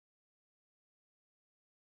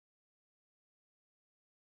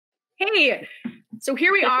Hey, so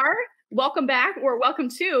here we are. Welcome back, or welcome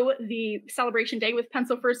to the Celebration Day with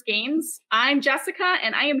Pencil First Games. I'm Jessica,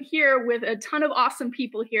 and I am here with a ton of awesome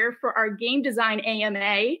people here for our game design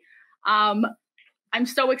AMA. I'm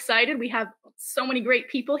so excited. We have so many great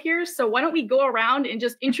people here. So why don't we go around and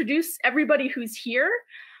just introduce everybody who's here?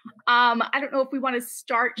 I don't know if we want to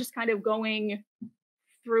start just kind of going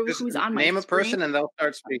through just who's on my screen. Name a screen. person and they'll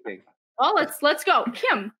start speaking. Well, let's go.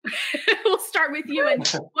 Kim, we'll start with you. And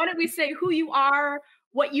why don't we say who you are,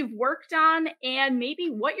 what you've worked on, and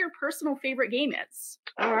maybe what your personal favorite game is.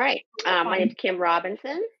 All right. My name's Kim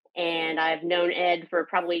Robinson, and I've known Ed for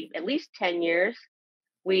probably at least 10 years.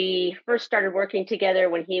 We first started working together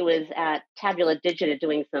when he was at Tabula Digita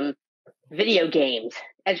doing some video games,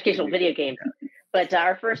 educational video games. But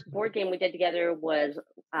our first board game we did together was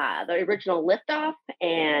the original Liftoff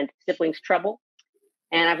and Siblings Trouble.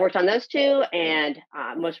 And I've worked on those two, and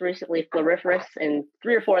most recently Floriferous, and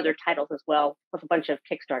 3 or 4 other titles as well, plus a bunch of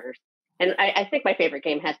Kickstarters. And I think my favorite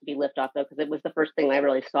game has to be Liftoff, though, because it was the first thing I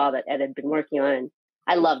really saw that Ed had been working on, and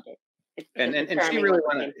I loved it. And she really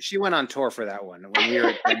went on tour for that one when we were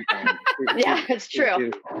at yeah, it's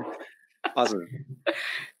true. Awesome.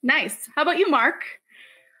 Nice. How about you, Mark?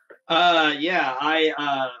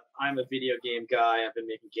 I'm a video game guy. I've been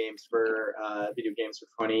making games for video games for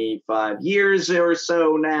 25 years or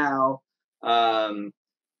so now.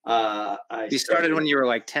 You started when you were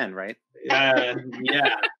like 10, right? Yeah.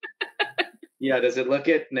 Yeah. Does it look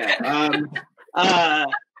it? No. I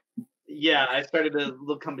started a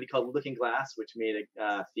little company called Looking Glass, which made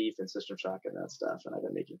a Thief and System Shock and that stuff. And I've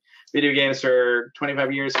been making video games for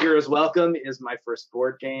 25 years. Heroes Welcome is my first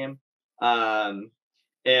board game.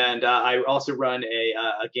 And I also run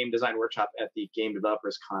a game design workshop at the Game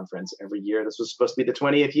Developers Conference every year. This was supposed to be the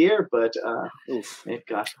 20th year, but it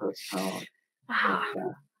got postponed.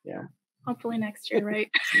 Yeah. Hopefully next year, right?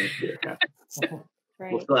 Next year, yeah.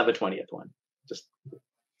 Right. We'll still have a 20th one. Just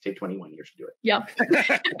take 21 years to do it. Yep.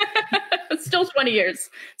 Still 20 years.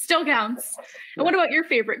 Still counts. And what about your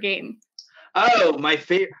favorite game? Oh, my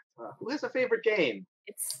favorite. Who has a favorite game?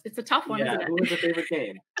 It's a tough one, isn't it? Who has a favorite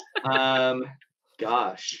game?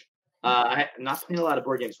 Gosh, I'm not playing a lot of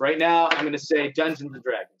board games right now. I'm going to say Dungeons and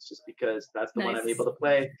Dragons, just because that's the one I'm able to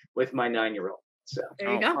play with my 9-year-old. So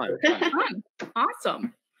there you go. Fun.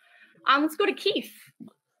 Awesome. Let's go to Keith.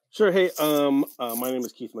 Sure. Hey, my name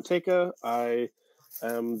is Keith Mateka. I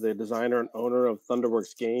am the designer and owner of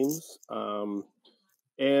Thunderworks Games.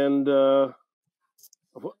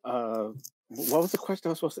 What was the question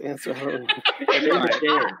I was supposed to answer?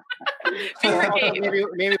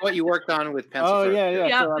 Maybe what you worked on with Pencil. Oh,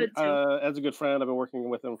 yeah. So, as a good friend, I've been working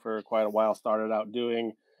with him for quite a while. Started out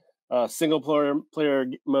doing single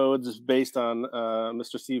player modes based on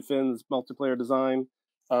Mr. Steve Finn's multiplayer design.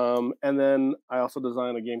 And then I also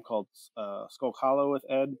designed a game called Skull Hollow with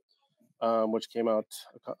Ed, which came out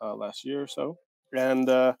last year or so. And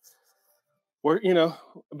we're,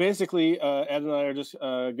 basically Ed and I are just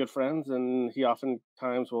good friends, and he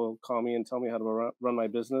oftentimes will call me and tell me how to run my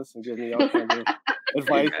business and give me all kinds of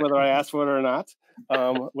advice, whether I ask for it or not,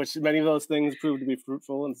 which many of those things prove to be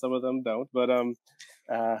fruitful and some of them don't. But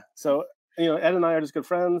so, Ed and I are just good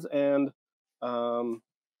friends, and, and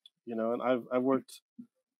I've worked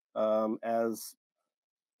as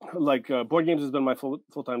board games has been my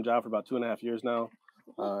full-time job for about 2.5 years now.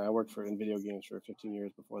 I worked in video games for 15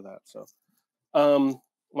 years before that. So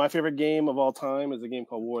my favorite game of all time is a game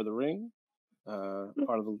called War of the Ring.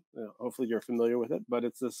 Part of the, hopefully you're familiar with it, but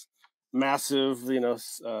it's this massive,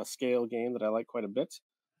 scale game that I like quite a bit.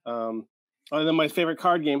 And then my favorite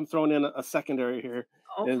card game, thrown in a secondary here,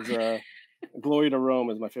 is Glory to Rome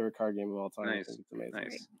is my favorite card game of all time. Nice. I think it's amazing.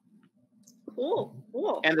 Nice. Cool.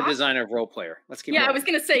 And the designer of Role Player. Let's keep. Yeah, I was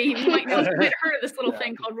going to say you might have heard of this little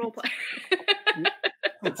thing called Role Player.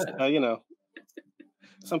 It's,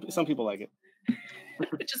 some people like it.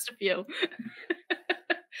 Just a few. All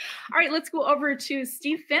right, let's go over to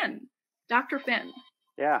Steve Finn, Dr. Finn.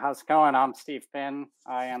 Yeah, how's it going? I'm Steve Finn.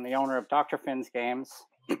 I am the owner of Dr. Finn's Games,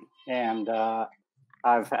 and I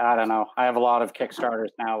have a lot of Kickstarters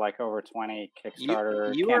now, like over 20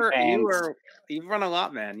 Kickstarter campaigns. You've run a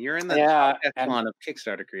lot, man. You're in the top echelon of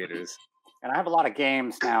Kickstarter creators. And I have a lot of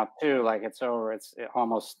games now too. Like it's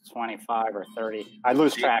almost 25 or 30. I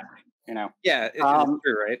lose track, Yeah, it's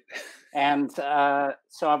true, right? And so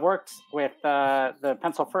I've worked with the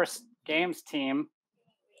Pencil First Games team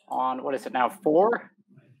on, what is it now, 4?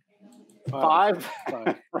 5?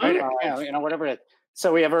 Right? Whatever it is.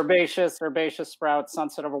 So we have Herbaceous Sprout,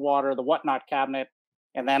 Sunset Over Water, the Whatnot Cabinet,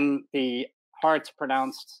 and then the hard to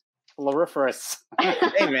pronounce floriferous.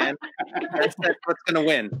 Hey, man, that's what's going to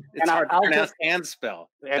win. It's hard to pronounce and spell.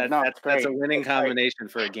 That's great. That's a winning combination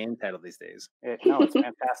for a game title these days. No, it's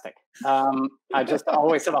fantastic. I just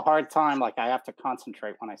always have a hard time. Like, I have to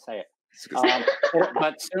concentrate when I say it.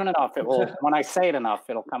 But soon enough, it will. When I say it enough,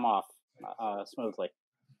 it'll come off smoothly.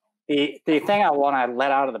 The thing I want to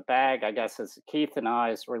let out of the bag, I guess, is Keith and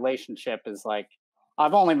I's relationship is like,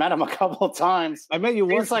 I've only met him a couple of times. I met you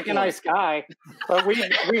once. He's like a nice guy, but we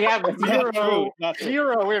have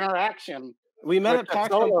zero interaction. We met at PAX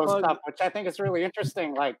solo stuff, which I think is really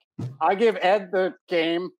interesting. Like, I give Ed the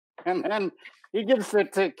game, and then he gives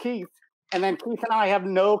it to Keith, and then Keith and I have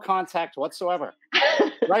no contact whatsoever.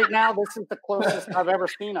 Right now, this is the closest I've ever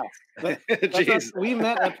seen us. Jeez. We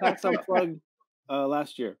met at PAX Unplugged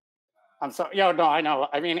last year. I'm sorry. No, I know.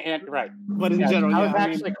 I mean, right. But in general, I was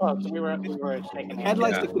actually close. We were shaking hands. Ed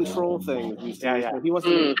likes to control things. Yeah. So he wants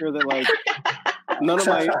to make sure that, like, none of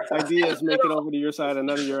my ideas make it over to your side, and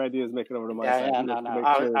none of your ideas make it over to my side.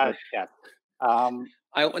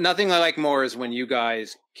 Nothing I like more is when you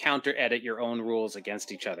guys counter edit your own rules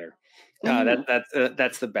against each other.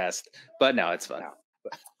 That's the best. But no, it's fun.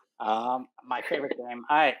 My favorite game.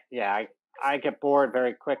 I get bored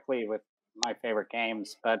very quickly with my favorite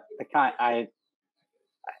games, but I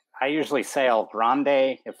usually say El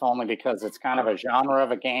Grande, if only because it's kind of a genre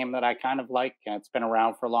of a game that I kind of like, and it's been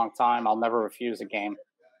around for a long time. I'll never refuse a game,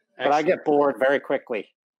 but I get bored very quickly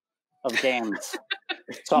of games.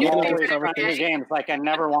 So I'm always running the games. Like, I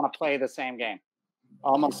never want to play the same game.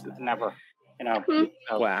 Almost never.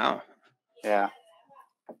 Wow. Yeah.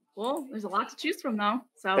 Well, there's a lot to choose from, though.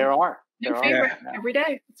 So there are. New favorite every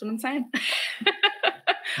day. That's what I'm saying.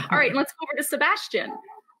 All right, let's go over to Sebastian.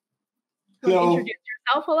 Hello. Introduce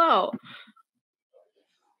yourself. Hello.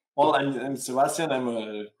 Well, I'm Sebastian. I'm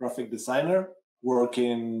a graphic designer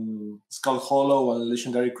working Skull Hollow and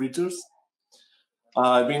Legendary Creatures.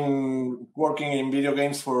 I've been working in video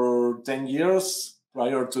games for 10 years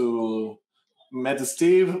prior to met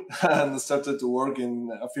Steve and started to work in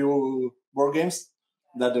a few board games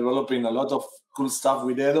that developing a lot of cool stuff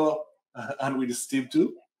with Edo and with Steve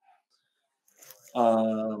too.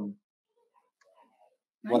 Nice.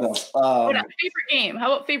 What else? Favorite game?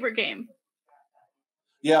 How about favorite game?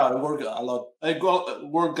 Yeah, I work a lot. I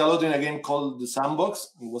worked a lot in a game called The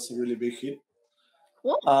Sandbox. It was a really big hit.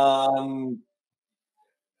 Cool.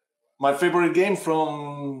 My favorite game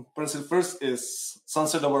from Pencil First is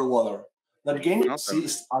Sunset Over Water. That game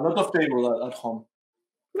sees a lot of table at home.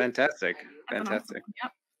 Fantastic. Awesome.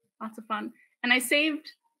 Yep, lots of fun. And I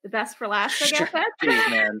saved the best for last, I guess. Jeez,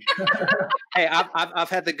 man. Hey, I've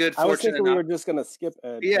had the good fortune. I was thinking we were just going to skip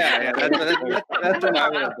Ed. Yeah, that's what I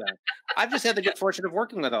would have done. I've just had the good fortune of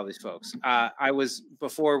working with all these folks.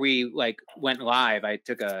 Before we went live, I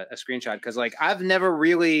took a screenshot because I've never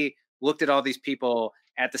really looked at all these people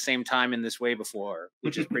at the same time in this way before,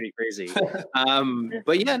 which is pretty crazy.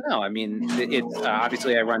 But yeah, no, I mean, it's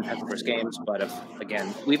obviously I run Pencil First Games, but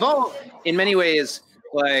again, we've all, in many ways,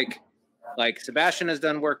 like Sebastian has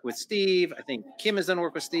done work with Steve. I think Kim has done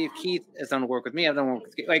work with Steve. Keith has done work with me. I've done work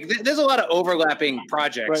with Keith. There's a lot of overlapping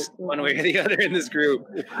projects one way or the other in this group.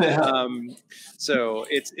 So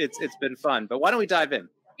it's been fun. But why don't we dive in?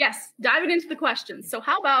 Yes, diving into the questions. So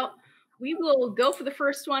how about we will go for the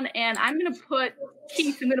first one, and I'm going to put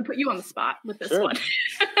Keith. I'm going to put you on the spot with this one.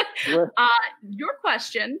 Your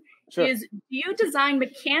question is: do you design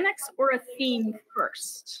mechanics or a theme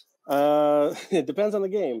first? It depends on the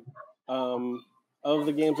game. Of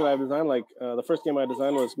the games that I've designed, the first game I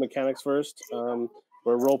designed was mechanics first,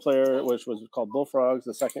 where role player, which was called Bullfrogs.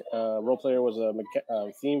 The second role player was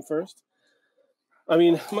a theme first. I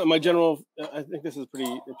mean, my general, I think this is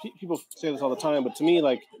people say this all the time, but to me,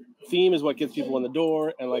 theme is what gets people in the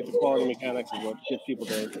door, and the quality mechanics is what gets people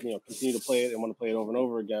to, continue to play it and want to play it over and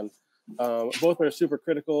over again. Both are super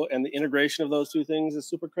critical, and the integration of those two things is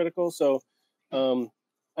super critical. So,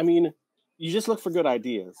 I mean, you just look for good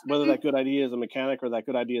ideas, whether that good idea is a mechanic or that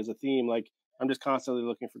good idea is a theme. I'm just constantly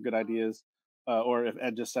looking for good ideas, or if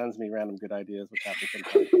Ed just sends me random good ideas, which happens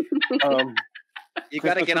sometimes. You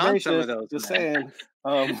got to get on some of those. Just saying.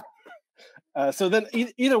 So then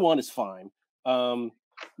either one is fine.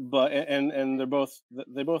 But and they both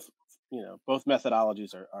both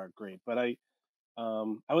methodologies are great. But I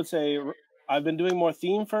would say I've been doing more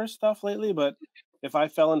theme first stuff lately. But if I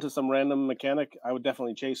fell into some random mechanic, I would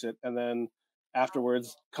definitely chase it, and then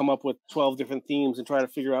afterwards come up with 12 different themes and try to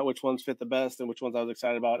figure out which ones fit the best and which ones I was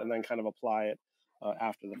excited about, and then kind of apply it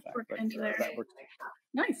after the fact. That works.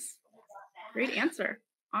 Nice. Great answer.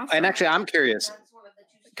 Awesome. And actually, I'm curious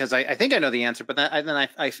because I think I know the answer, but then I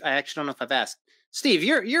actually don't know if I've asked. Steve,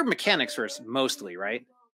 you're mechanics first mostly, right?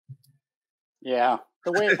 Yeah.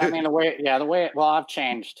 The way, well, I've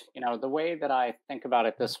changed. You know, the way that I think about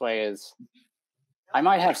it this way is I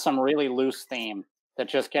might have some really loose theme that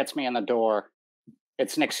just gets me in the door.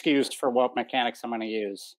 It's an excuse for what mechanics I'm going to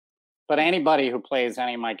use. But anybody who plays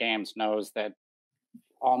any of my games knows that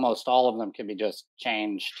almost all of them can be just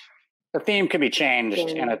changed. The theme can be changed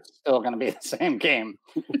and it's still going to be the same game.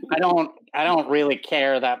 I don't really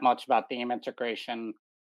care that much about theme integration.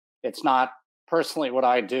 It's not personally what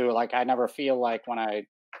I do. Like, I never feel like when I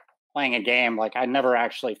playing a game, like I never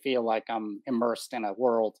actually feel like I'm immersed in a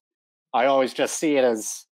world. I always just see it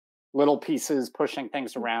as little pieces pushing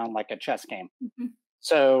things around like a chess game. Mm-hmm.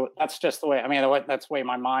 So that's just the way, I mean, that's the way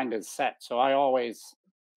my mind is set. So I always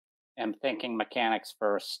am thinking mechanics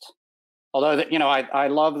first. Although, you know, I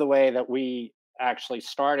love the way that we actually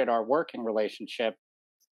started our working relationship.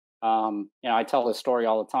 You know, I tell this story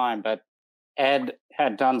all the time, but Ed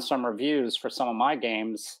had done some reviews for some of my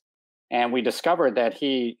games, and we discovered that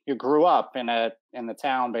you grew up in the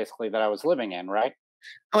town basically that I was living in, right?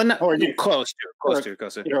 Oh, no, or you close to.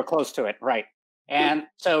 You were close to it, right? And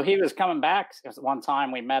so he was coming back one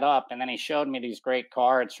time. We met up, and then he showed me these great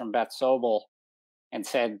cards from Beth Sobel, and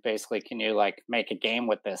said, basically, can you like make a game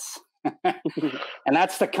with this? And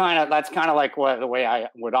that's kind of like the way I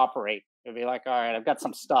would operate. It'd be like, all right, I've got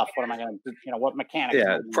some stuff. What am I going to do? You know, what mechanics?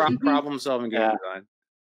 Yeah, problem solving game design.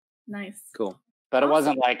 Nice, cool. But it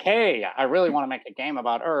wasn't like, hey, I really want to make a game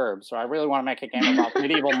about herbs, or I really want to make a game about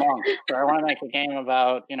medieval monks, or I want to make a game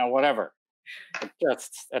about, you know, whatever.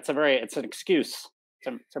 It's an excuse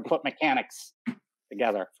to put mechanics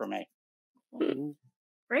together for me.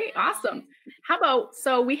 Great, awesome. How about,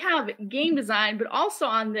 so we have game design, but also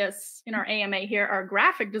on this in our AMA here are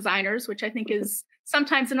graphic designers, which I think is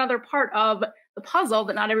sometimes another part of the puzzle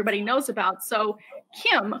that not everybody knows about. So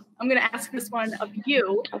Kim, I'm going to ask this one of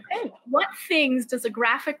you. Okay. What things does a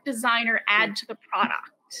graphic designer add to the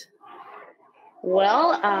product?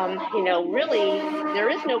 Well, you know, really, there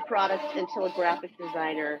is no product until a graphic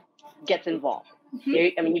designer gets involved.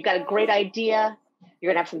 Mm-hmm. I mean, you've got a great idea.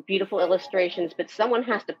 You're going to have some beautiful illustrations, but someone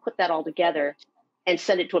has to put that all together and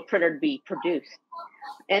send it to a printer to be produced.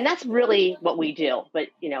 And that's really what we do. But,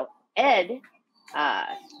 you know, Ed,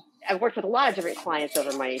 I've worked with a lot of different clients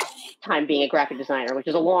over my time being a graphic designer, which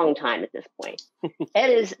is a long time at this point. Ed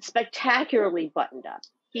is spectacularly buttoned up.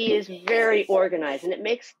 He is very organized, and it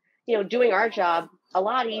makes, you know, doing our job a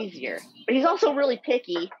lot easier. But he's also really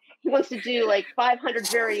picky. He wants to do like 500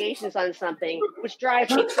 variations on something, which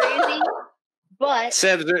drives me crazy. But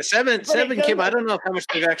seven, Kim. I don't know how much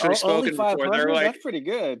they've actually spoken before. They're like, that's pretty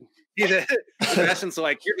good. Sebastian's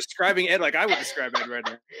like, you're describing Ed like I would describe Ed right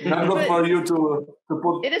now. Not good for you to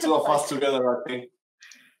put two of us together, I think.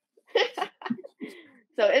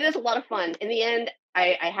 So it is a lot of fun. In the end,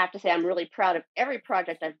 I have to say I'm really proud of every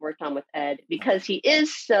project I've worked on with Ed, because he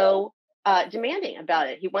is so demanding about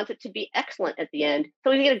it. He wants it to be excellent at the end, so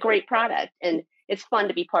we get a great product, and it's fun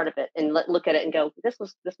to be part of it and look at it and go, this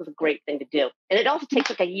was a great thing to do. And it also takes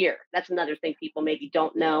like a year. That's another thing people maybe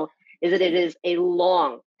don't know, is that it is a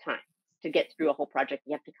long time to get through a whole project.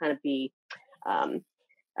 You have to kind of be,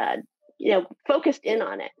 you know, focused in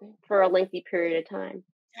on it for a lengthy period of time.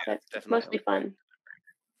 Yeah, but it's mostly fun.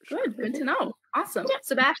 Good to know. Awesome. Yeah.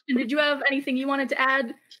 Sebastian, did you have anything you wanted to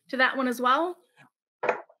add to that one as well?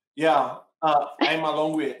 Yeah, I'm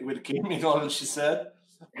along with Kim in all she said,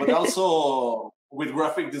 but also with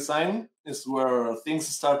graphic design is where things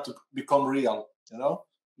start to become real. You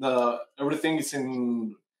know, everything is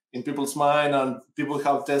in people's mind, and people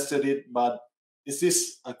have tested it. But is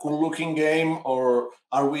this a cool-looking game, or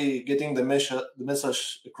are we getting the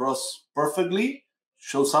message across perfectly?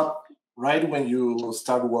 Shows up right when you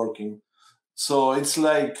start working. So it's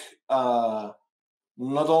like not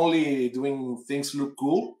only doing things look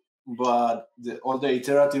cool, but all the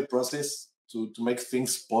iterative process to make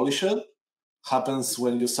things polished happens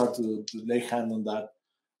when you start to lay hand on that.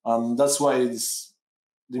 That's why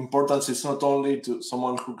the importance is not only to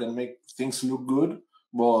someone who can make things look good,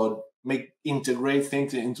 but integrate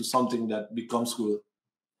things into something that becomes good.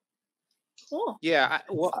 Cool. Yeah.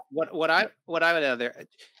 What I would add there,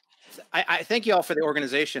 I thank you all for the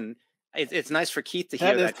organization. It's nice for Keith to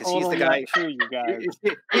hear that, because he's the guy. True, you guys.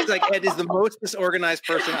 He's like, Ed is the most disorganized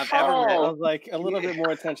person I've ever met. I was like, a little bit more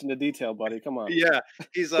attention to detail, buddy. Come on. Yeah,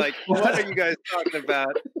 he's like, what are you guys talking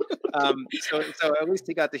about? So at least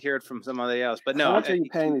he got to hear it from somebody else. But no, how much are you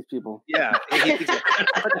paying these people? Yeah.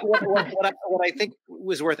 What I think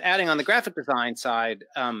was worth adding on the graphic design side,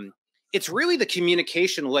 it's really the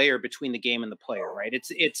communication layer between the game and the player, right? It's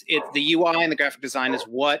the UI and the graphic design is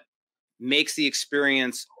what makes the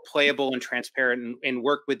experience playable and transparent and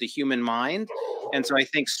work with the human mind. And so I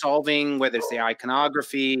think solving, whether it's the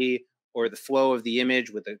iconography or the flow of the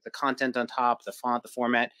image with the content on top, the font, the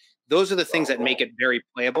format, those are the things that make it very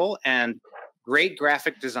playable. And great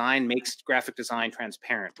graphic design makes graphic design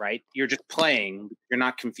transparent, right? You're just playing, you're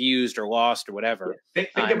not confused or lost or whatever. Think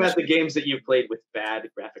about the games that you've played with bad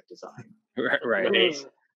graphic design. Right.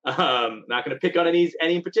 Not going to pick on any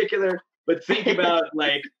in particular, but think about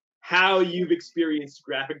like how you've experienced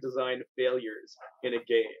graphic design failures in a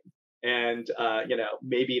game. And,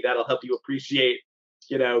 maybe that'll help you appreciate,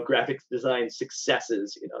 graphics design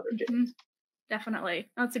successes in other games. Definitely.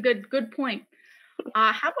 That's a good point.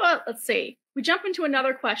 How about, let's see, we jump into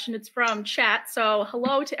another question. It's from chat. So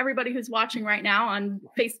hello to everybody who's watching right now on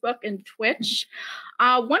Facebook and Twitch.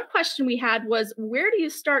 One question we had was, where do you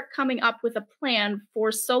start coming up with a plan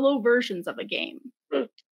for solo versions of a game? I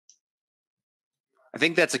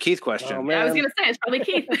think that's a Keith question. Oh, I was going to say, it's probably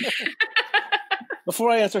Keith. Before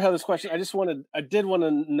I answer how this question, I did want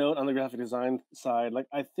to note on the graphic design side, like,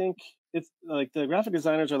 I think it's like the graphic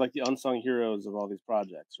designers are like the unsung heroes of all these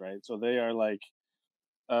projects, right? So they are like,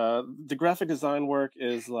 the graphic design work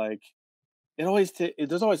is like,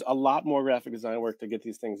 there's always a lot more graphic design work to get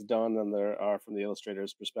these things done than there are from the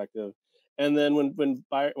illustrator's perspective. And then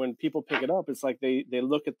when people pick it up, it's like they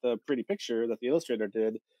look at the pretty picture that the illustrator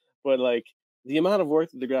did, but like the amount of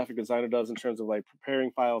work that the graphic designer does in terms of like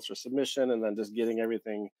preparing files for submission and then just getting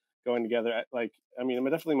everything going together. Like, I mean,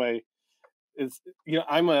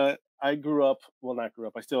 I grew up, well, not grew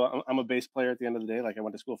up. I'm a bass player at the end of the day. Like, I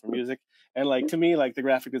went to school for music, and like to me, like the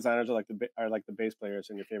graphic designers are like the bass players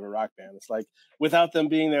in your favorite rock band. It's like without them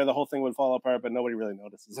being there, the whole thing would fall apart, but nobody really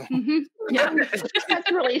notices them. Yeah,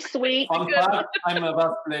 that's really sweet. Fun fact, I'm a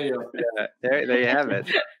bass player. Yeah, there you have it.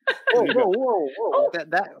 Whoa.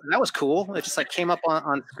 That was cool. It just like came up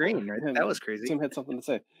on screen, right? That was crazy. Tim had something to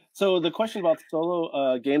say. So the question about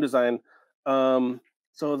solo game design. So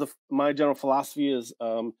my general philosophy is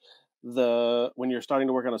when you're starting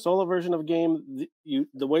to work on a solo version of a game,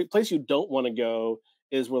 the place you don't want to go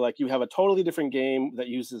is where like you have a totally different game that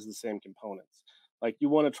uses the same components. Like you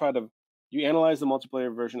want to you analyze the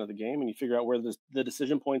multiplayer version of the game and you figure out where the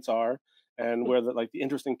decision points are and where the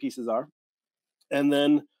interesting pieces are, and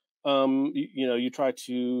then you try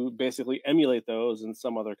to basically emulate those in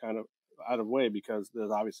some other kind of out of way, because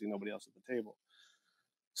there's obviously nobody else at the table.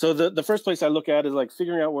 So the first place I look at is like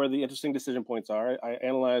figuring out where the interesting decision points are. I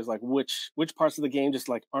analyze like which parts of the game just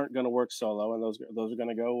like aren't going to work solo, and those are going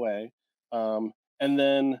to go away. And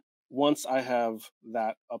then once I have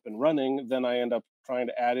that up and running, then I end up trying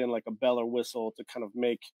to add in like a bell or whistle to kind of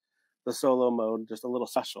make the solo mode just a little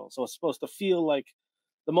special. So it's supposed to feel like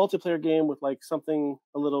the multiplayer game with like something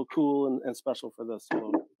a little cool and special for the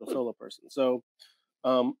solo person. So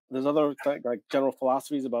there's other like general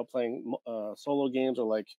philosophies about playing solo games, or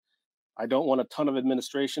like I don't want a ton of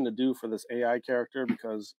administration to do for this AI character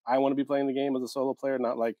because I want to be playing the game as a solo player,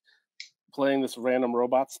 not like playing this random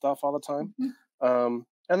robot stuff all the time.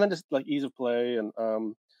 And then just like ease of play, and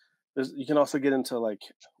you can also get into like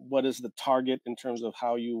what is the target in terms of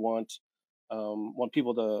how you want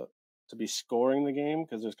people to be scoring the game,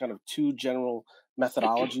 because there's kind of two general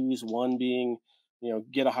methodologies. One being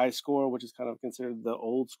get a high score, which is kind of considered the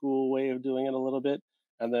old school way of doing it a little bit.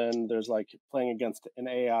 And then there's like playing against an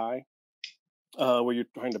AI where you're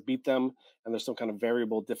trying to beat them, and there's some kind of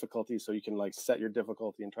variable difficulty, so you can like set your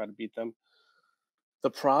difficulty and try to beat them. The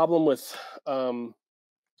problem with the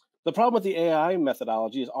AI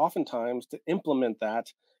methodology is oftentimes to implement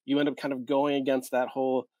that, you end up kind of going against that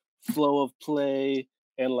whole flow of play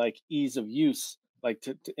and like ease of use. Like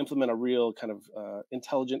to implement a real kind of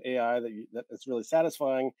intelligent AI that is really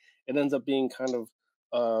satisfying, it ends up being kind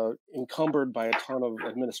of encumbered by a ton of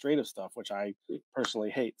administrative stuff, which I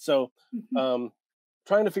personally hate. So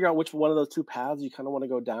trying to figure out which one of those two paths you kind of want to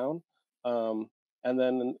go down, and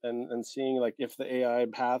then and seeing like if the AI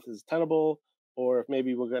path is tenable, or if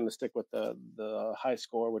maybe we're going to stick with the high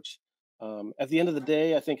score, which at the end of the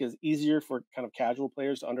day, I think is easier for kind of casual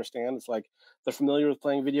players to understand. It's like they're familiar with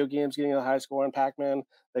playing video games, getting a high score on Pac-Man.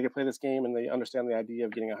 They can play this game and they understand the idea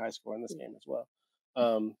of getting a high score in this game as well.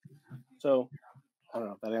 So I don't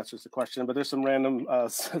know if that answers the question, but there's some random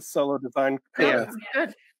solo design. Yeah.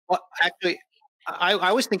 Well, actually,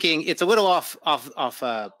 I was thinking it's a little off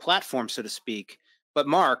platform, so to speak. But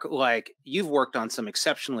Mark, like you've worked on some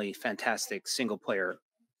exceptionally fantastic single player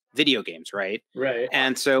video games, right? Right.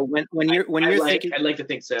 And so when you're thinking, I'd like to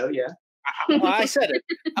think so, yeah. Well, I said it.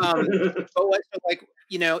 But like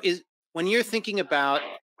is when you're thinking about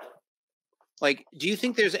like, do you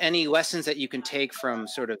think there's any lessons that you can take from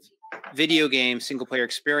sort of video game single player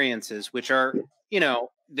experiences, which are, you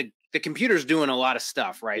know, the computer's doing a lot of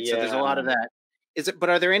stuff, right? So there's a lot of that. But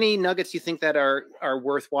are there any nuggets you think that are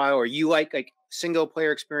worthwhile, or you like single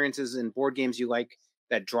player experiences in board games you like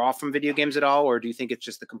that draw from video games at all? Or do you think it's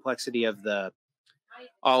just the complexity of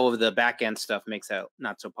all of the back end stuff makes that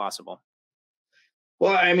not so possible?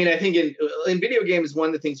 Well, I mean, I think in video games, one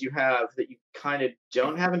of the things you have that you kind of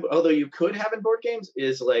don't have, although you could have in board games,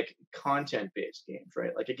 is like content-based games,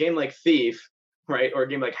 right? Like a game like Thief, right, or a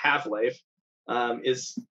game like Half-Life,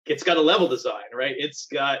 it's got a level design, right? It's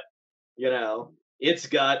got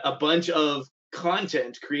a bunch of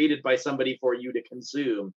content created by somebody for you to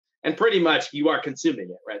consume, and pretty much you are consuming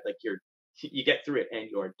it, right? Like you get through it and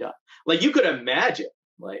you're done. Like you could imagine,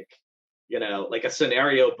 like a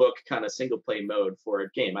scenario book kind of single play mode for a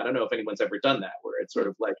game. I don't know if anyone's ever done that, where it's sort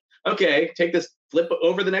of like, okay, take this, flip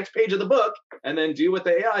over the next page of the book, and then do what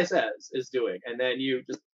the AI says is doing, and then you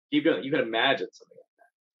just keep doing it. You can imagine something like that.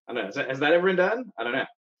 I don't know. Has that ever been done? I don't know.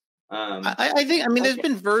 I think, there's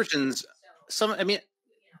been versions.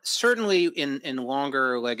 Certainly in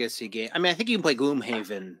longer legacy game. I think you can play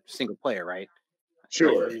Gloomhaven single player, right?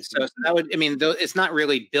 Sure. So that would, it's not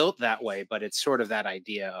really built that way, but it's sort of that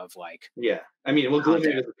idea of like. Yeah.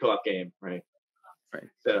 Gloomhaven is a co-op game, right? Right.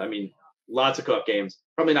 So, lots of co-op games.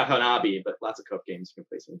 Probably not Hanabi, but lots of co-op games you can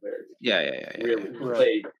play single player. Yeah. Really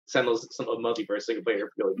play some multiverse single player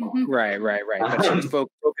really long. Right.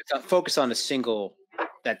 But focus on that single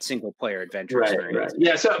player adventure experience. Right.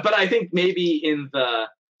 Yeah. So, but I think maybe in the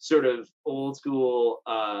sort of old school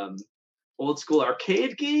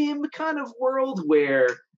arcade game kind of world where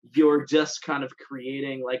you're just kind of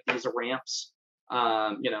creating like these ramps,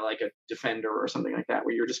 like a Defender or something like that,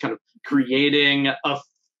 where you're just kind of creating a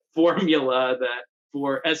formula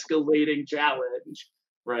for escalating challenge,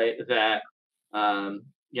 right? That,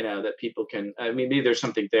 that people can, maybe there's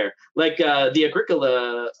something there. Like the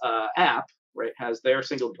Agricola app, right, has their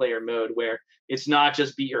single player mode where it's not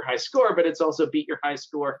just beat your high score, but it's also beat your high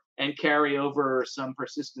score and carry over some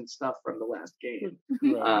persistent stuff from the last game.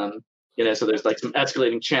 Right. So there's like some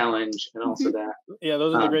escalating challenge and also that. Yeah,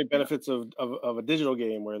 those are the great benefits of a digital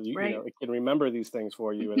game where it can remember these things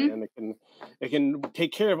for you, and it can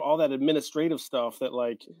take care of all that administrative stuff that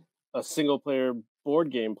like a single player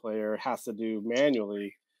board game player has to do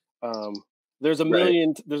manually. There's been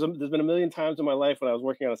a million times in my life when I was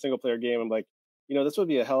working on a single player game, I'm like, this would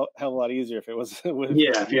be a hell of a lot easier if it was with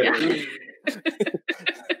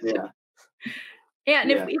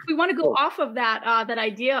And if we want to go off of that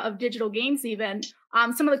idea of digital games, even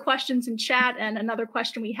some of the questions in chat, and another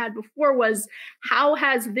question we had before was, how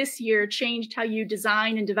has this year changed how you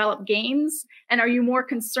design and develop games? And are you more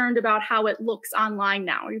concerned about how it looks online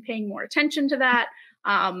now? Are you paying more attention to that?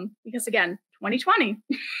 Because again, 2020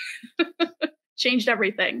 changed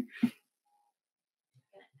everything.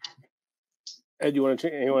 Ed, you want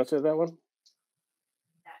to say that one?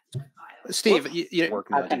 Steve, you're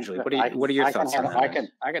working on digitally. What are your thoughts on that?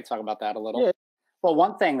 I can talk about that a little. Yeah. Well,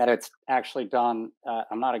 one thing that it's actually done,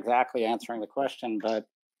 I'm not exactly answering the question, but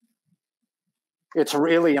it's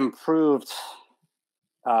really improved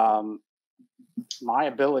my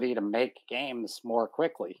ability to make games more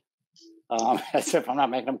quickly. As if I'm not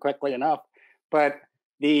making them quickly enough. But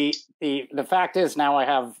the fact is now I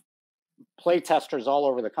have play testers all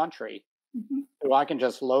over the country who I can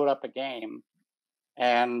just load up a game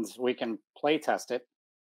and we can play test it.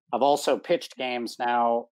 I've also pitched games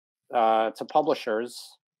now to publishers,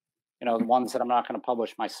 the ones that I'm not going to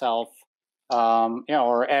publish myself.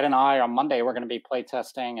 Or Ed and I on Monday, we're going to be play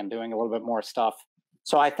testing and doing a little bit more stuff.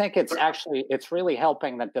 So I think it's really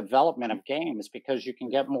helping the development of games because you can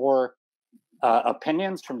get more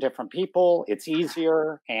opinions from different people. It's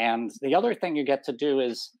easier. And the other thing you get to do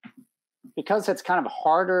is, because it's kind of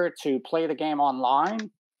harder to play the game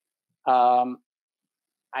online,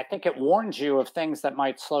 I think it warns you of things that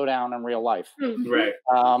might slow down in real life. Right.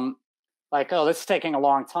 Like, oh, this is taking a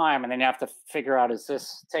long time. And then you have to figure out, is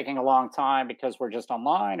this taking a long time because we're just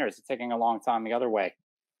online, or is it taking a long time the other way?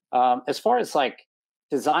 As far as like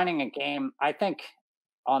designing a game, I think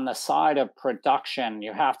on the side of production,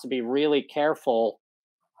 you have to be really careful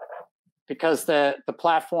because the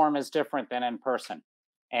platform is different than in person.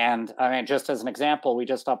 And just as an example, we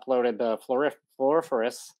just uploaded the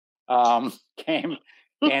Floriferous game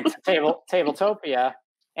into Tabletopia,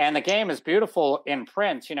 and the game is beautiful in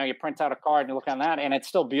print. You print out a card and you look on that, and it's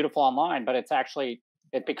still beautiful online, but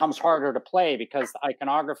it becomes harder to play because the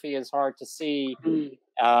iconography is hard to see.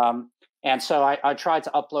 And so I tried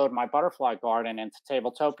to upload my butterfly garden into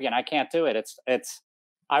Tabletopia, and I can't do it.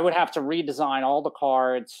 I would have to redesign all the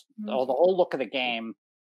cards, the whole look of the game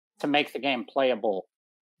to make the game playable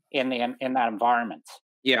in that environment.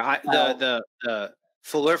 Yeah, the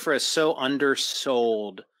Faliferra is so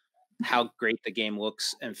undersold how great the game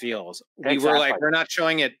looks and feels. We were like, we're not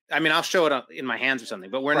showing it. I mean, I'll show it in my hands or something,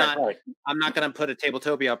 but we're not. Right. I'm not going to put a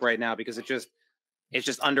Tabletopia up right now because it's just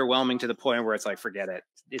underwhelming to the point where it's like, forget it.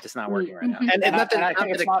 It's just not working right now. And I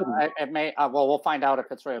think it's not. It may. Well, we'll find out if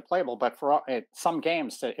it's really playable. But for some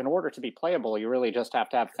games, in order to be playable, you really just have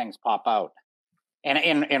to have things pop out. And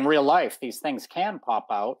in real life, these things can pop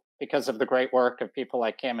out because of the great work of people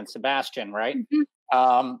like Kim and Sebastian, right?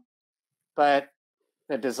 But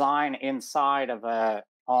the design inside of a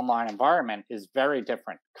online environment is very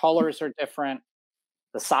different. Colors are different.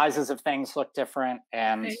 The sizes of things look different.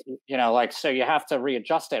 And, so you have to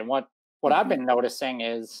readjust it. And what I've been noticing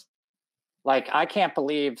is, like, I can't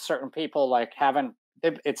believe certain people, like,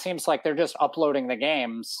 it seems like they're just uploading the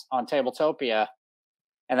games on Tabletopia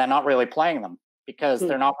and they're not really playing them because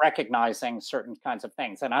they're not recognizing certain kinds of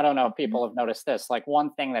things. And I don't know if people have noticed this. Like,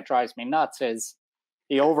 one thing that drives me nuts is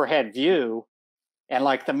the overhead view and,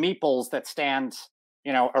 like, the meeples that stand,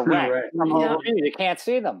 erect from over view. You can't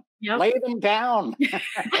see them. Lay them down.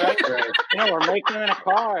 Or make them in a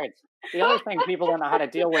card. The other thing people don't know how to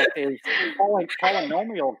deal with is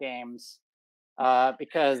polynomial games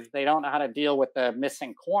because they don't know how to deal with the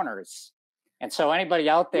missing corners. And so anybody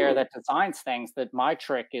out there that designs things, that my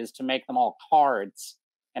trick is to make them all cards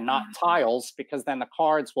and not tiles, because then the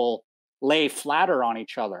cards will lay flatter on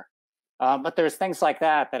each other. But there's things like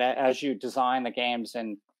that as you design the games,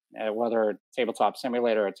 and whether Tabletop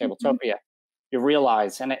Simulator or Tabletopia, you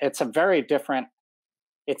realize, and it's a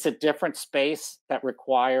different space that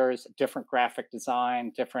requires different graphic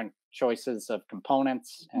design, different choices of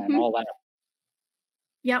components, and all that.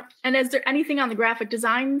 Yep. And is there anything on the graphic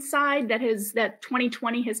design side that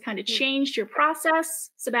 2020 has kind of changed your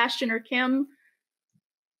process, Sebastian or Kim?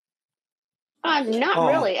 Not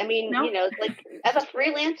really. I mean, like, as a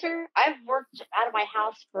freelancer, I've worked out of my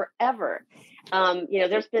house forever.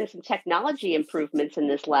 There's been some technology improvements in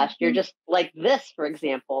this last year, just like this, for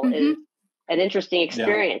example, is an interesting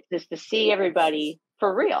experience, just to see everybody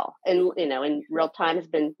for real. And, in real time has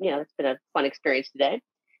been, it's been a fun experience today.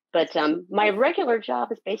 But my regular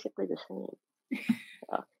job is basically the same.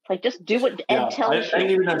 So, like, just do what Ed tells you. I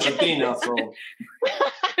live in Argentina, so.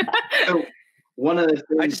 So one of the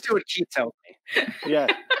things, I just do what Keith tells me. Yeah.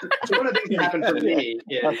 So one of the things that happened for me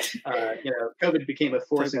is, COVID became a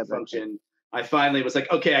forcing function. I finally was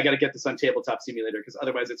like, okay, I got to get this on Tabletop Simulator because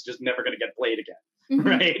otherwise it's just never going to get played again,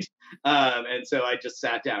 right? And so I just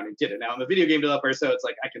sat down and did it. Now I'm a video game developer, so it's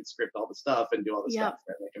like I can script all the stuff and do all the stuff.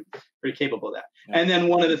 Right? Like, I'm pretty capable of that. Yeah. And then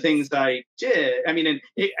one of the things I did,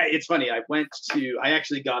 it's funny. I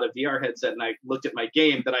actually got a VR headset and I looked at my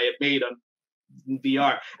game that I had made on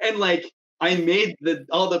VR, and like, I made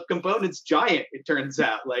all the components giant. It turns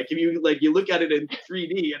out, like, if you look at it in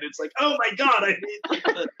 3D, and it's like, oh my god, I made like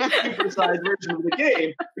the supersized version of the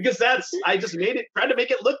game because I just made it, tried to make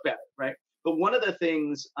it look better, right? But one of the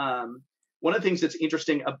things that's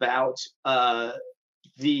interesting about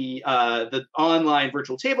the online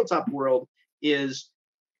virtual tabletop world is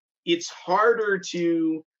it's harder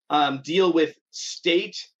to deal with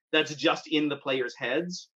state that's just in the players'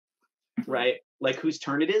 heads, right? Like whose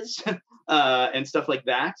turn it is. And stuff like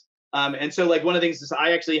that. And so, like, one of the things is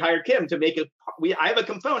I actually hired Kim to make I have a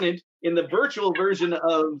component in the virtual version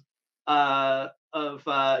of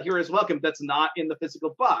Heroes Welcome that's not in the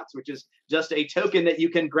physical box, which is just a token that you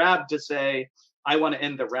can grab to say, I want to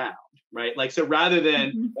end the round, right? Like, so rather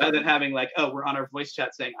than having like, oh, we're on our voice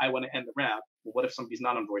chat saying, I want to end the round. Well, what if somebody's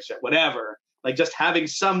not on voice chat? Whatever. Like, just having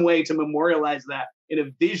some way to memorialize that in a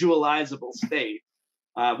visualizable state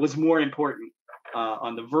was more important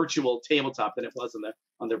on the virtual tabletop than it was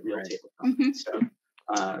on the real tabletop.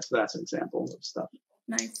 So that's an example of stuff.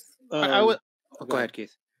 Nice. Go ahead,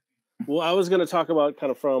 Keith. Well, I was going to talk about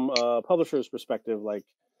kind of from a publisher's perspective, like,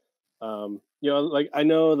 like, I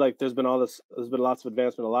know, like, there's been lots of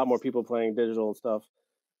advancement, a lot more people playing digital and stuff,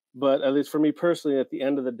 but at least for me personally, at the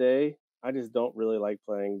end of the day, I just don't really like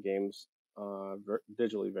playing games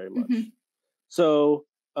digitally very much. So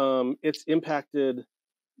it's impacted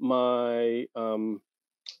my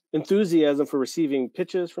enthusiasm for receiving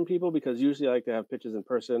pitches from people, because usually I like to have pitches in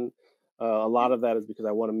person. A lot of that is because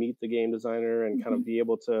I want to meet the game designer and kind of be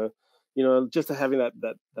able to, just having that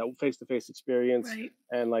face-to-face experience. Right.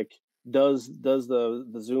 And like, does the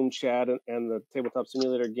Zoom chat and the Tabletop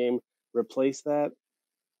Simulator game replace that?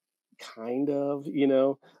 Kind of,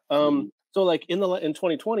 So like in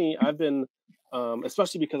 2020, I've been,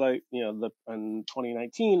 especially because in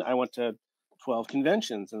 2019, I went to 12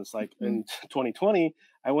 conventions, and it's like in 2020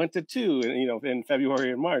 I went to 2, and in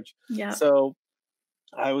February and March. Yeah. So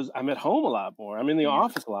I'm at home a lot more. I'm in the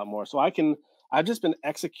office a lot more. So I've just been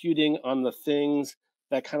executing on the things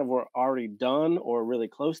that kind of were already done or really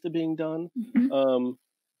close to being done,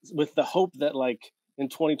 with the hope that like in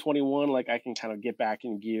 2021, like I can kind of get back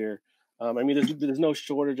in gear. I mean, there's no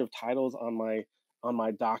shortage of titles on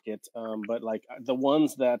my docket, but like the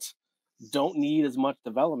ones that don't need as much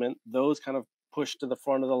development, those kind of push to the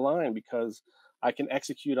front of the line because I can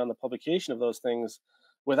execute on the publication of those things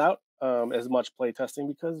without as much playtesting,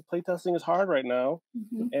 because playtesting is hard right now,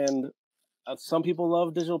 and some people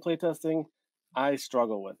love digital playtesting. I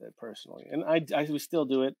struggle with it personally, and I still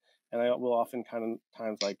do it, and I will often kind of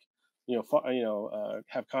times like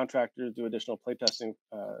have contractors do additional playtesting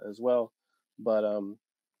as well. But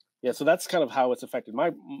yeah, so that's kind of how it's affected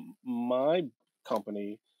my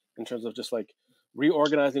company in terms of just like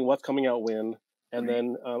reorganizing what's coming out when. And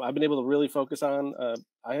then I've been able to really focus on,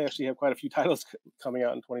 I actually have quite a few titles coming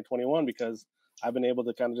out in 2021 because I've been able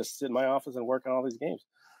to kind of just sit in my office and work on all these games.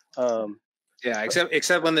 Yeah,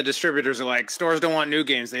 except when the distributors are like, stores don't want new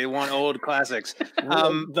games, they want old classics.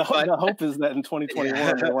 The hope is that in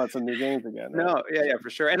 2021 they want some new games again. Right? No, yeah, for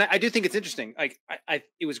sure. And I do think it's interesting. Like,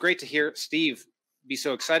 it was great to hear Steve be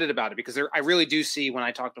so excited about it, because I really do see when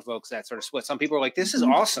I talk to folks that sort of split. Some people are like, this is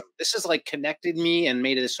awesome. This has like connected me and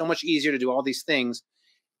made it so much easier to do all these things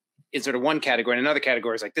in sort of one category. And another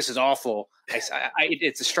category is like, this is awful.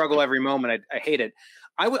 It's a struggle every moment. I hate it.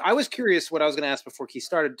 I was curious what I was going to ask before Keith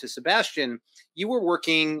started to Sebastian. You were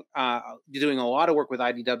working, doing a lot of work with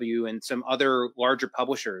IDW and some other larger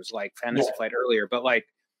publishers like Fantasy Flight earlier, but like,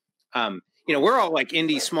 we're all like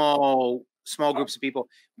indie, small groups of people.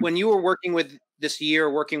 When you were working with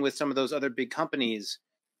some of those other big companies,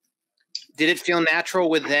 did it feel natural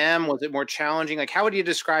with them? Was it more challenging? Like, how would you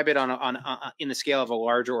describe it on in the scale of a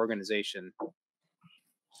larger organization?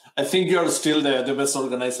 I think you're still the best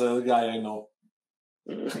organizer guy I know.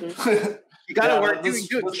 You got to work. Keith,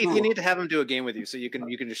 you need to have him do a game with you so you can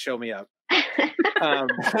just show me up.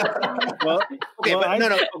 Well,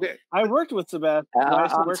 okay. I worked with Sebastian.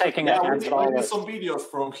 I'm taking I did some videos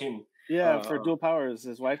from him. Yeah, for Dual Powers,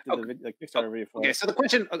 his wife did the Kickstarter video for. Okay, so the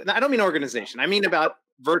question, I don't mean organization. I mean about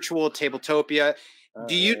virtual Tabletopia.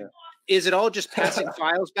 Is it all just passing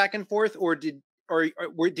files back and forth, or did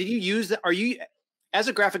you use that? Are you, as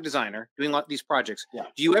a graphic designer doing these projects,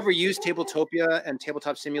 do you ever use Tabletopia and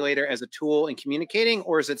Tabletop Simulator as a tool in communicating,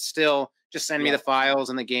 or is it still just send me the files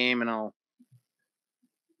and the game and I'll?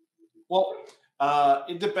 Well,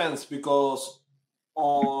 it depends, because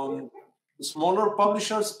on smaller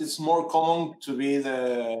publishers, it's more common to be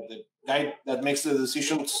the guy that makes the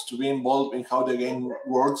decisions to be involved in how the game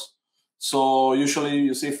works. So usually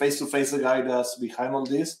you see face-to-face the guy that's behind all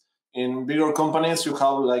this. In bigger companies, you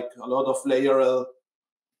have like a lot of layer,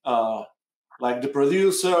 like the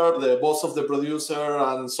producer, the boss of the producer,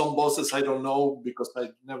 and some bosses I don't know because I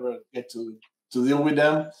never get to deal with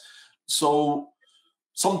them. So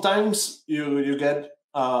sometimes you get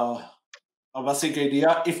a basic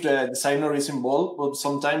idea if the designer is involved, but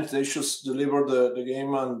sometimes they just deliver the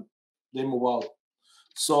game and they move out.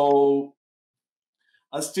 So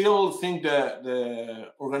I still think that the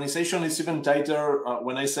organization is even tighter.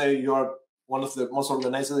 When I say you are one of the most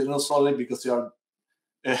organized, it's not only because you are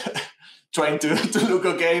trying to look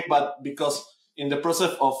okay, but because in the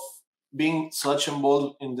process of being such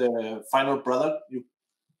involved in the final product, you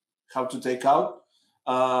have to take out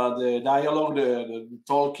the dialogue, the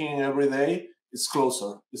talking every day is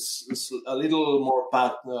closer. It's a little more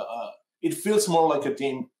packed. It feels more like a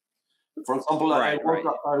team. For example, I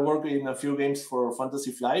work in a few games for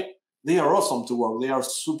Fantasy Flight. They are awesome to work. They are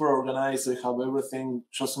super organized. They have everything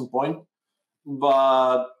just on point.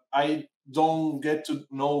 But I don't get to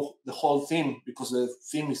know the whole theme because the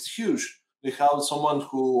theme is huge. They have someone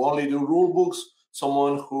who only do rule books,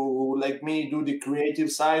 someone who, like me, do the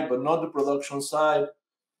creative side, but not the production side.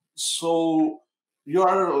 So you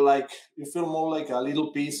feel more like a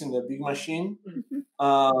little piece in the big machine.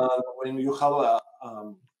 When you have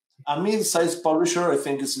a mid-sized publisher, I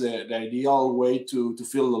think is the ideal way to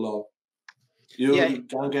feel the love. You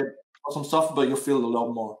can get some stuff, but you feel the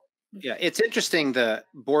love more. Yeah, it's interesting, the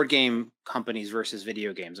board game companies versus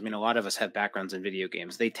video games. I mean, a lot of us have backgrounds in video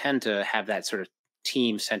games. They tend to have that sort of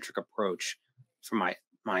team-centric approach, from my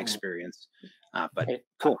experience. But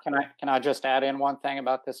cool. Can I just add in one thing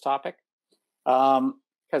about this topic?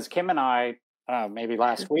 Because Kim and I, maybe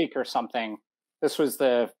last week or something, this was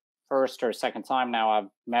the first or second time now I've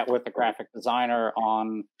met with a graphic designer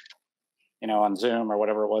on Zoom or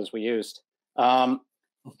whatever it was we used. And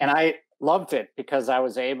I loved it because I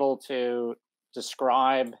was able to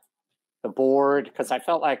describe the board, because I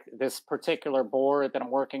felt like this particular board that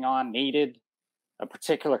I'm working on needed a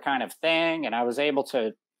particular kind of thing, and I was able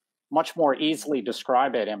to much more easily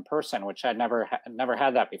describe it in person, which I'd never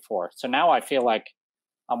had that before. So now I feel like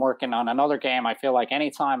I'm working on another game. I feel like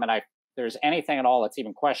anytime there's anything at all that's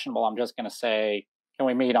even questionable, I'm just going to say, can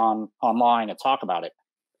we meet online and talk about it?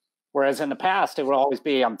 Whereas in the past, it would always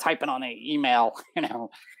be, I'm typing on an email,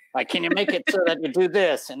 like, can you make it so that you do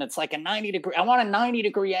this? And it's like I want a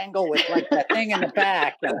 90-degree angle with like that thing in the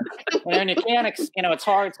back. And you can't, it's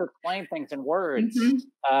hard to explain things in words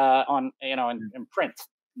on, in print.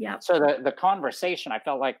 Yeah. So the conversation, I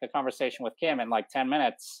felt like the conversation with Kim in like 10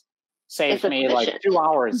 minutes saved me like 2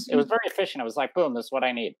 hours. It was very efficient. It was like, boom, this is what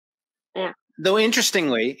I need. Yeah. Though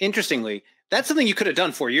interestingly, that's something you could have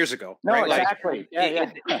done 4 years ago. No, right? exactly.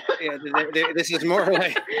 This is more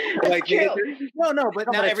like but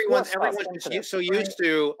now everyone's just so used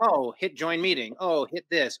to, hit join meeting, hit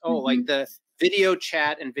this, like the video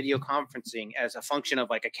chat and video conferencing as a function of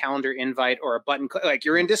like a calendar invite or a button, like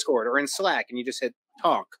you're in Discord or in Slack and you just hit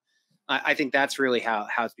talk. I think that's really how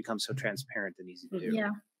it's become so transparent and easy to do. Yeah.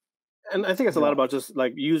 And I think it's a lot about just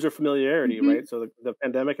like user familiarity, right? So the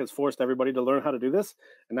pandemic has forced everybody to learn how to do this,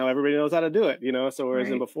 and now everybody knows how to do it, So whereas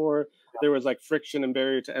in before there was like friction and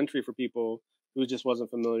barrier to entry for people who just wasn't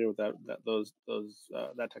familiar with that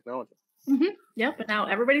technology. Yeah, but now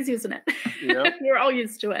everybody's using it. Yep. We're all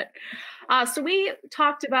used to it. So we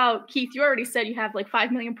talked about, Keith, you already said you have like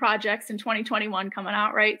 5 million projects in 2021 coming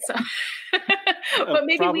out, right? So, but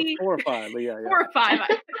maybe 4 or 5, but yeah. 4 or 5, a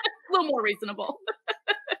little more reasonable.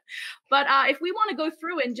 But if we want to go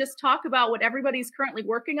through and just talk about what everybody's currently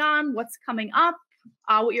working on, what's coming up,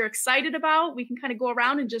 what you're excited about, we can kind of go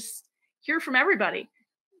around and just hear from everybody.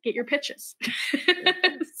 Get your pitches.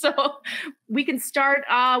 So we can start.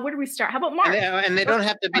 Where do we start? How about Mark? And they don't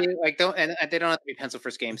have to be like they don't have to be Pencil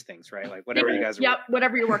First Games things, right? Like whatever you guys are. Yep,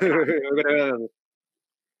 whatever you're working on.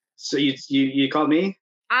 So you called me?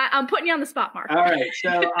 I'm putting you on the spot, Mark. All right.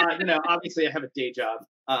 So obviously I have a day job,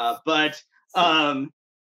 but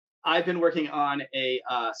I've been working on a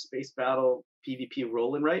space battle PvP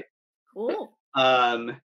roll and write. Cool.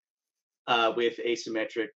 With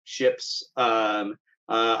asymmetric ships.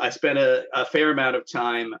 I spent a fair amount of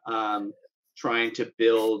time trying to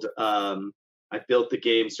build. I built the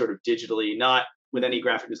game sort of digitally, not with any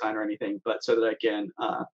graphic design or anything, but so that I can.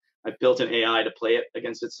 I built an AI to play it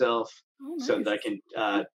against itself, so that I can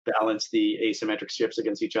balance the asymmetric ships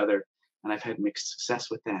against each other, and I've had mixed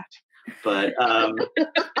success with that. But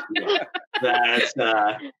that's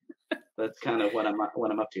kind of what I'm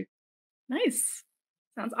up to. Nice,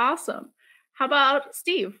 sounds awesome. How about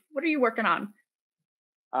Steve? What are you working on?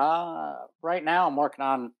 Right now I'm working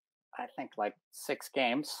on, I think, like 6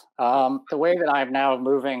 games. The way that I'm now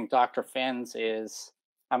moving Dr. Finn's is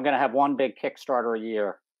I'm going to have one big Kickstarter a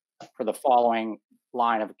year for the following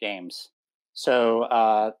line of games.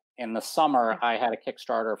 So in the summer, I had a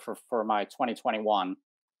Kickstarter for my 2021.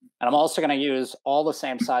 And I'm also going to use all the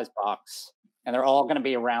same size box, and they're all going to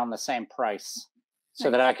be around the same price, so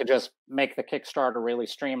that I could just make the Kickstarter really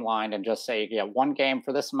streamlined and just say, 1 game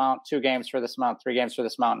for this amount, 2 games for this amount, 3 games for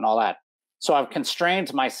this amount, and all that. So I've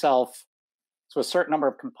constrained myself to a certain number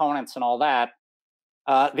of components and all that.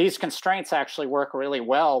 These constraints actually work really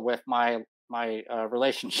well with my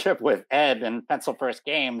relationship with Ed and Pencil First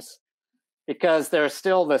Games, because they're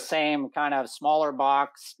still the same kind of smaller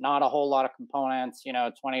box, not a whole lot of components,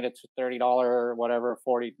 $20 to $30, whatever,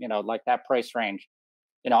 40, like that price range.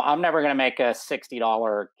 I'm never going to make a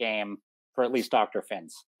 $60 game for at least Dr.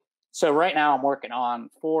 Finn's. So right now I'm working on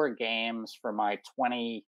 4 games for my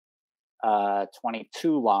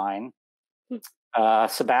 2022 line.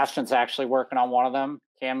 Sebastian's actually working on one of them.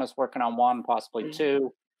 Cam is working on one, possibly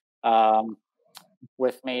 2,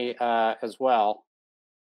 with me as well.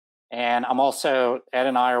 And I'm also, Ed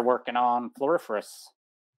and I are working on Floriferous.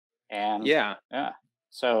 And yeah.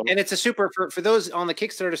 So, and it's a super for those on the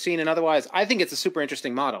Kickstarter scene and otherwise. I think it's a super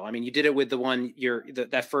interesting model. I mean, you did it with the one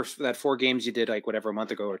that 4 games you did like whatever a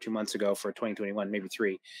month ago or 2 months ago for 2021, maybe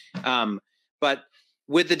 3. But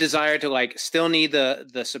with the desire to like still need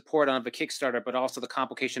the support on the Kickstarter, but also the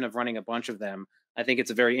complication of running a bunch of them. I think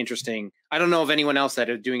it's a very interesting. I don't know of anyone else that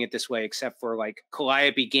is doing it this way, except for like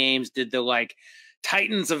Calliope Games did the like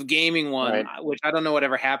Titans of Gaming one, right, which I don't know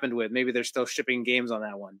whatever happened with. Maybe they're still shipping games on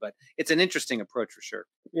that one, but it's an interesting approach for sure.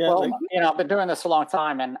 Yeah, well, I've been doing this a long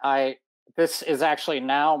time, and this is actually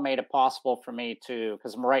now made it possible for me to,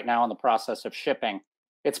 because I'm right now in the process of shipping.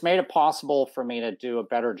 It's made it possible for me to do a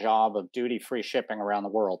better job of duty-free shipping around the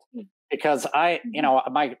world, because my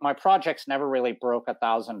projects never really broke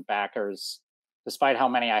 1,000 backers despite how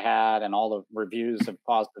many I had and all the reviews of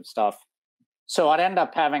positive stuff. So I'd end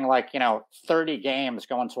up having 30 games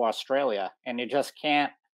going to Australia, and you just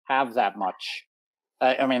can't have that much.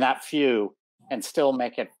 That few, and still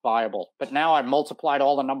make it viable. But now I've multiplied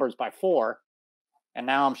all the numbers by 4, and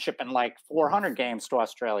now I'm shipping 400 games to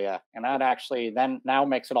Australia, and that actually then now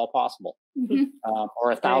makes it all possible. Or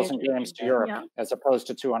 1,000 games to Europe as opposed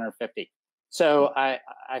to 250. So I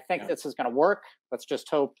think this is going to work. Let's just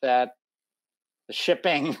hope that the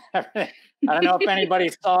shipping. I don't know if anybody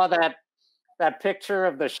saw that picture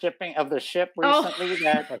of the shipping of the ship recently.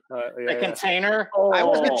 The container. I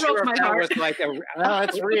wasn't sure if that was no,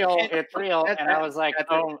 it's real. It's real. And I was like,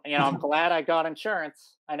 I'm glad I got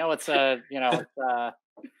insurance. I know it's it's the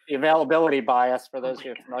availability bias for those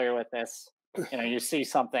who are familiar with this. You see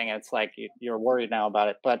something, it's like you're worried now about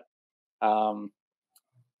it. But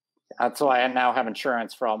that's why I now have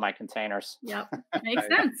insurance for all my containers. Yep, makes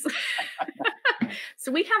sense.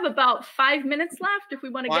 So we have about 5 minutes left if we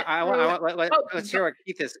want to get through. Let's hear what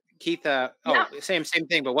Keith is. Keith, same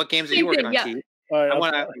thing, but what games are you working on, Keith?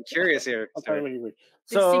 I'm curious here.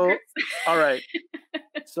 So, all right.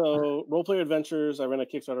 So, Role Player Adventures, I ran a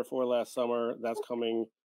Kickstarter for last summer. That's coming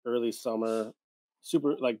early summer.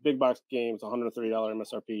 Super, big box games, $130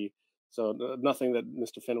 MSRP. So nothing that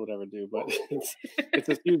Mr. Finn would ever do, but it's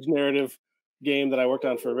a huge narrative game that I worked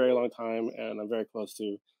on for a very long time, and I'm very close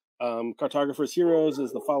to. Cartographer's Heroes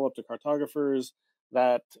is the follow-up to Cartographers.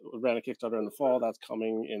 That ran a Kickstarter in the fall. That's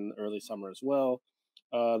coming in early summer as well.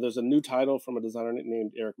 There's a new title from a designer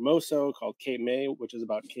named Eric Mosso called Cape May, which is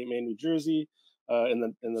about Cape May, New Jersey, in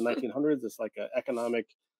the 1900s. It's like an economic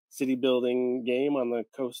city building game on the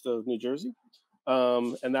coast of New Jersey.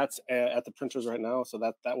 And that's at the printers right now, so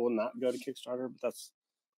that will not go to Kickstarter. But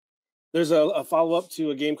there's a follow-up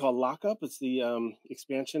to a game called Lockup. It's the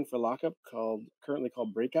expansion for Lockup currently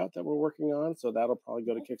called Breakout that we're working on. So that'll probably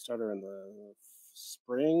go to Kickstarter in the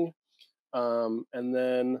spring. And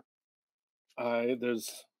then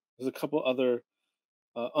there's a couple other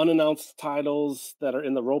unannounced titles that are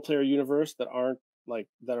in the Role Player universe that aren't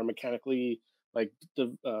that are mechanically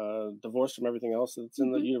divorced from everything else that's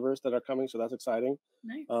in the universe that are coming, so that's exciting.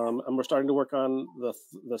 Nice. And we're starting to work on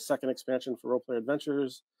the second expansion for Role Player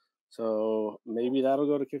Adventures, so maybe that'll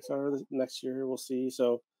go to Kickstarter next year. We'll see.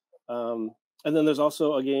 So, and then there's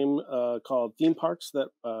also a game called Theme Parks that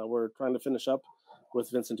we're trying to finish up with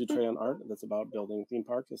Vincent Dutray on art. That's about building theme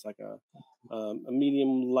parks. It's like a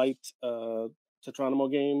medium light Tetronimo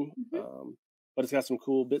game, but it's got some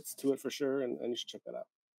cool bits to it for sure, and you should check that out.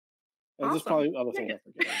 And there's probably other things I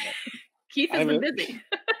forget. Keith has been busy.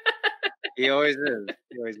 He always is.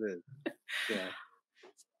 Yeah.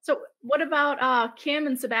 So what about Kim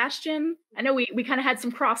and Sebastian? I know we kind of had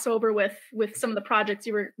some crossover with some of the projects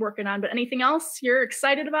you were working on, but anything else you're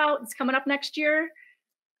excited about? It's coming up next year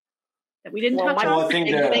that we didn't touch on. My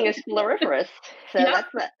big thing is Floriferous. So that's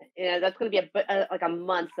going to be a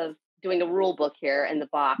month of doing the rule book here in the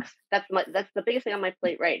box. That's the biggest thing on my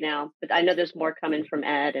plate right now. But I know there's more coming from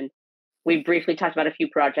Ed, and we briefly talked about a few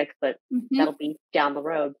projects, but that'll be down the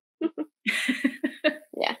road.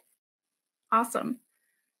 Yeah. Awesome.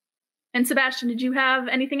 And Sebastian, did you have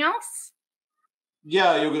anything else?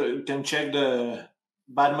 Yeah, you can check the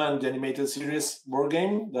Batman the Animated Series board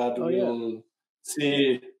game that we'll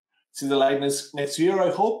see the light next year,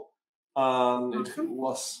 I hope. It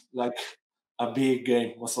was a big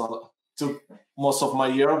game. Took most of my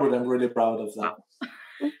year, but I'm really proud of that.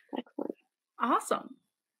 Excellent. Awesome.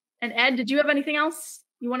 And Ed, did you have anything else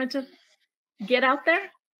you wanted to get out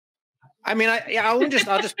there? I mean, I'll just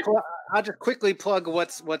quickly plug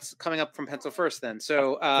what's coming up from Pencil First. Then,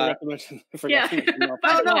 so I didn't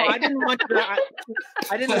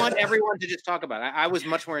want everyone to just talk about it. I was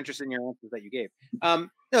much more interested in your answers that you gave.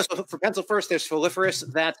 So for Pencil First, there's Floriferous.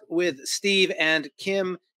 That's with Steve and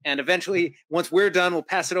Kim, and eventually, once we're done, we'll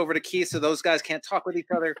pass it over to Keith, so those guys can't talk with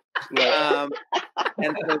each other.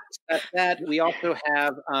 And so that's that. We also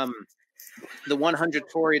have the 100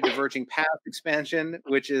 Tory Diverging Paths expansion,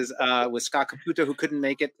 which is with Scott Caputo, who couldn't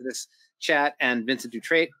make it to this chat, and Vincent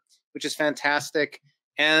Dutrait, which is fantastic.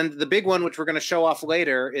 And the big one, which we're going to show off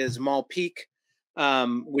later, is Mall Peak,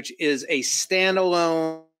 which is a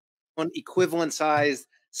standalone, equivalent-sized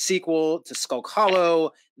sequel to Skulk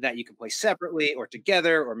Hollow that you can play separately or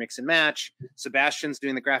together or mix and match. Sebastian's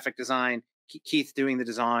doing the graphic design, Keith doing the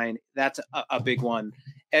design. That's a big one.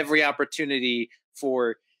 Every opportunity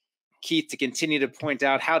for Keith to continue to point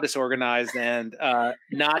out how disorganized and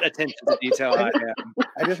not attention to detail I am.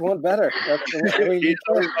 I just want better. He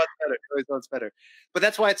always wants better. But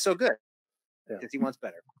that's why it's so good, because he wants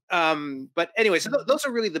better. But anyway, so those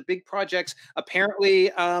are really the big projects.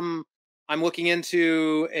 Apparently, I'm looking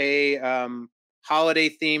into a holiday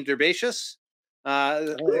themed herbaceous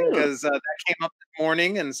because that came up this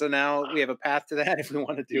morning, and so now we have a path to that if we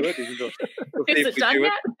want to do it. Even though Is it done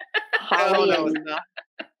yet? No, it's not.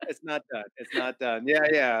 It's not done. It's not done.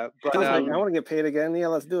 Yeah. But I want to get paid again. Yeah,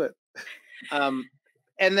 let's do it.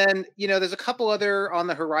 And then, there's a couple other on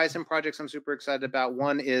the horizon projects I'm super excited about.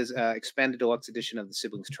 One is expanded deluxe edition of the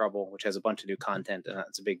Siblings Trouble, which has a bunch of new content.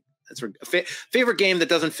 It's a favorite game that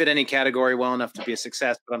doesn't fit any category well enough to be a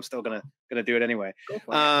success, but I'm still gonna do it anyway.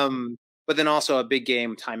 But then also a big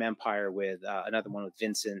game, Time Empire, with another one with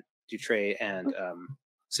Vincent Dutray and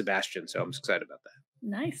Sebastian. So I'm excited about that.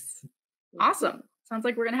 Nice, awesome. Sounds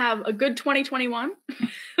like we're going to have a good 2021.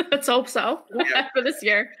 Let's hope so for this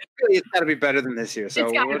year. Really, it's got to be better than this year. So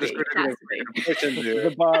we're just going to push into it.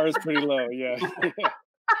 The bar is pretty low, yeah.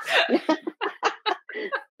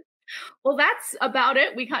 Well, that's about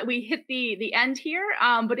it. We hit the end here,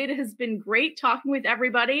 but it has been great talking with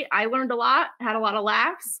everybody. I learned a lot, had a lot of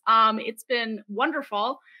laughs. It's been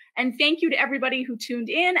wonderful. And thank you to everybody who tuned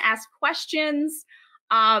in, asked questions,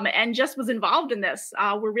 and just was involved in this.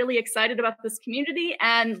 We're really excited about this community.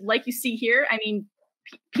 And like you see here, I mean,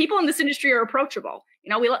 people in this industry are approachable.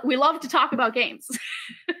 We love to talk about games.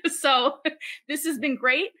 So this has been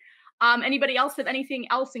great. Anybody else have anything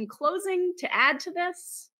else in closing to add to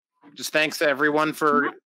this? Just thanks to everyone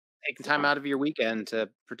for taking time out of your weekend to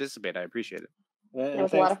participate. I appreciate it. It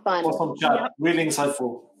was a lot of fun. Awesome chat. Really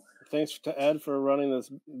insightful. Thanks to Ed for running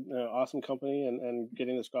this awesome company and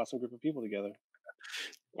getting this awesome group of people together.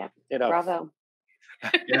 Yeah. Bravo.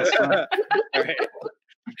 Yes. All right.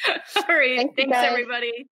 All right. Thanks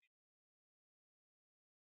everybody.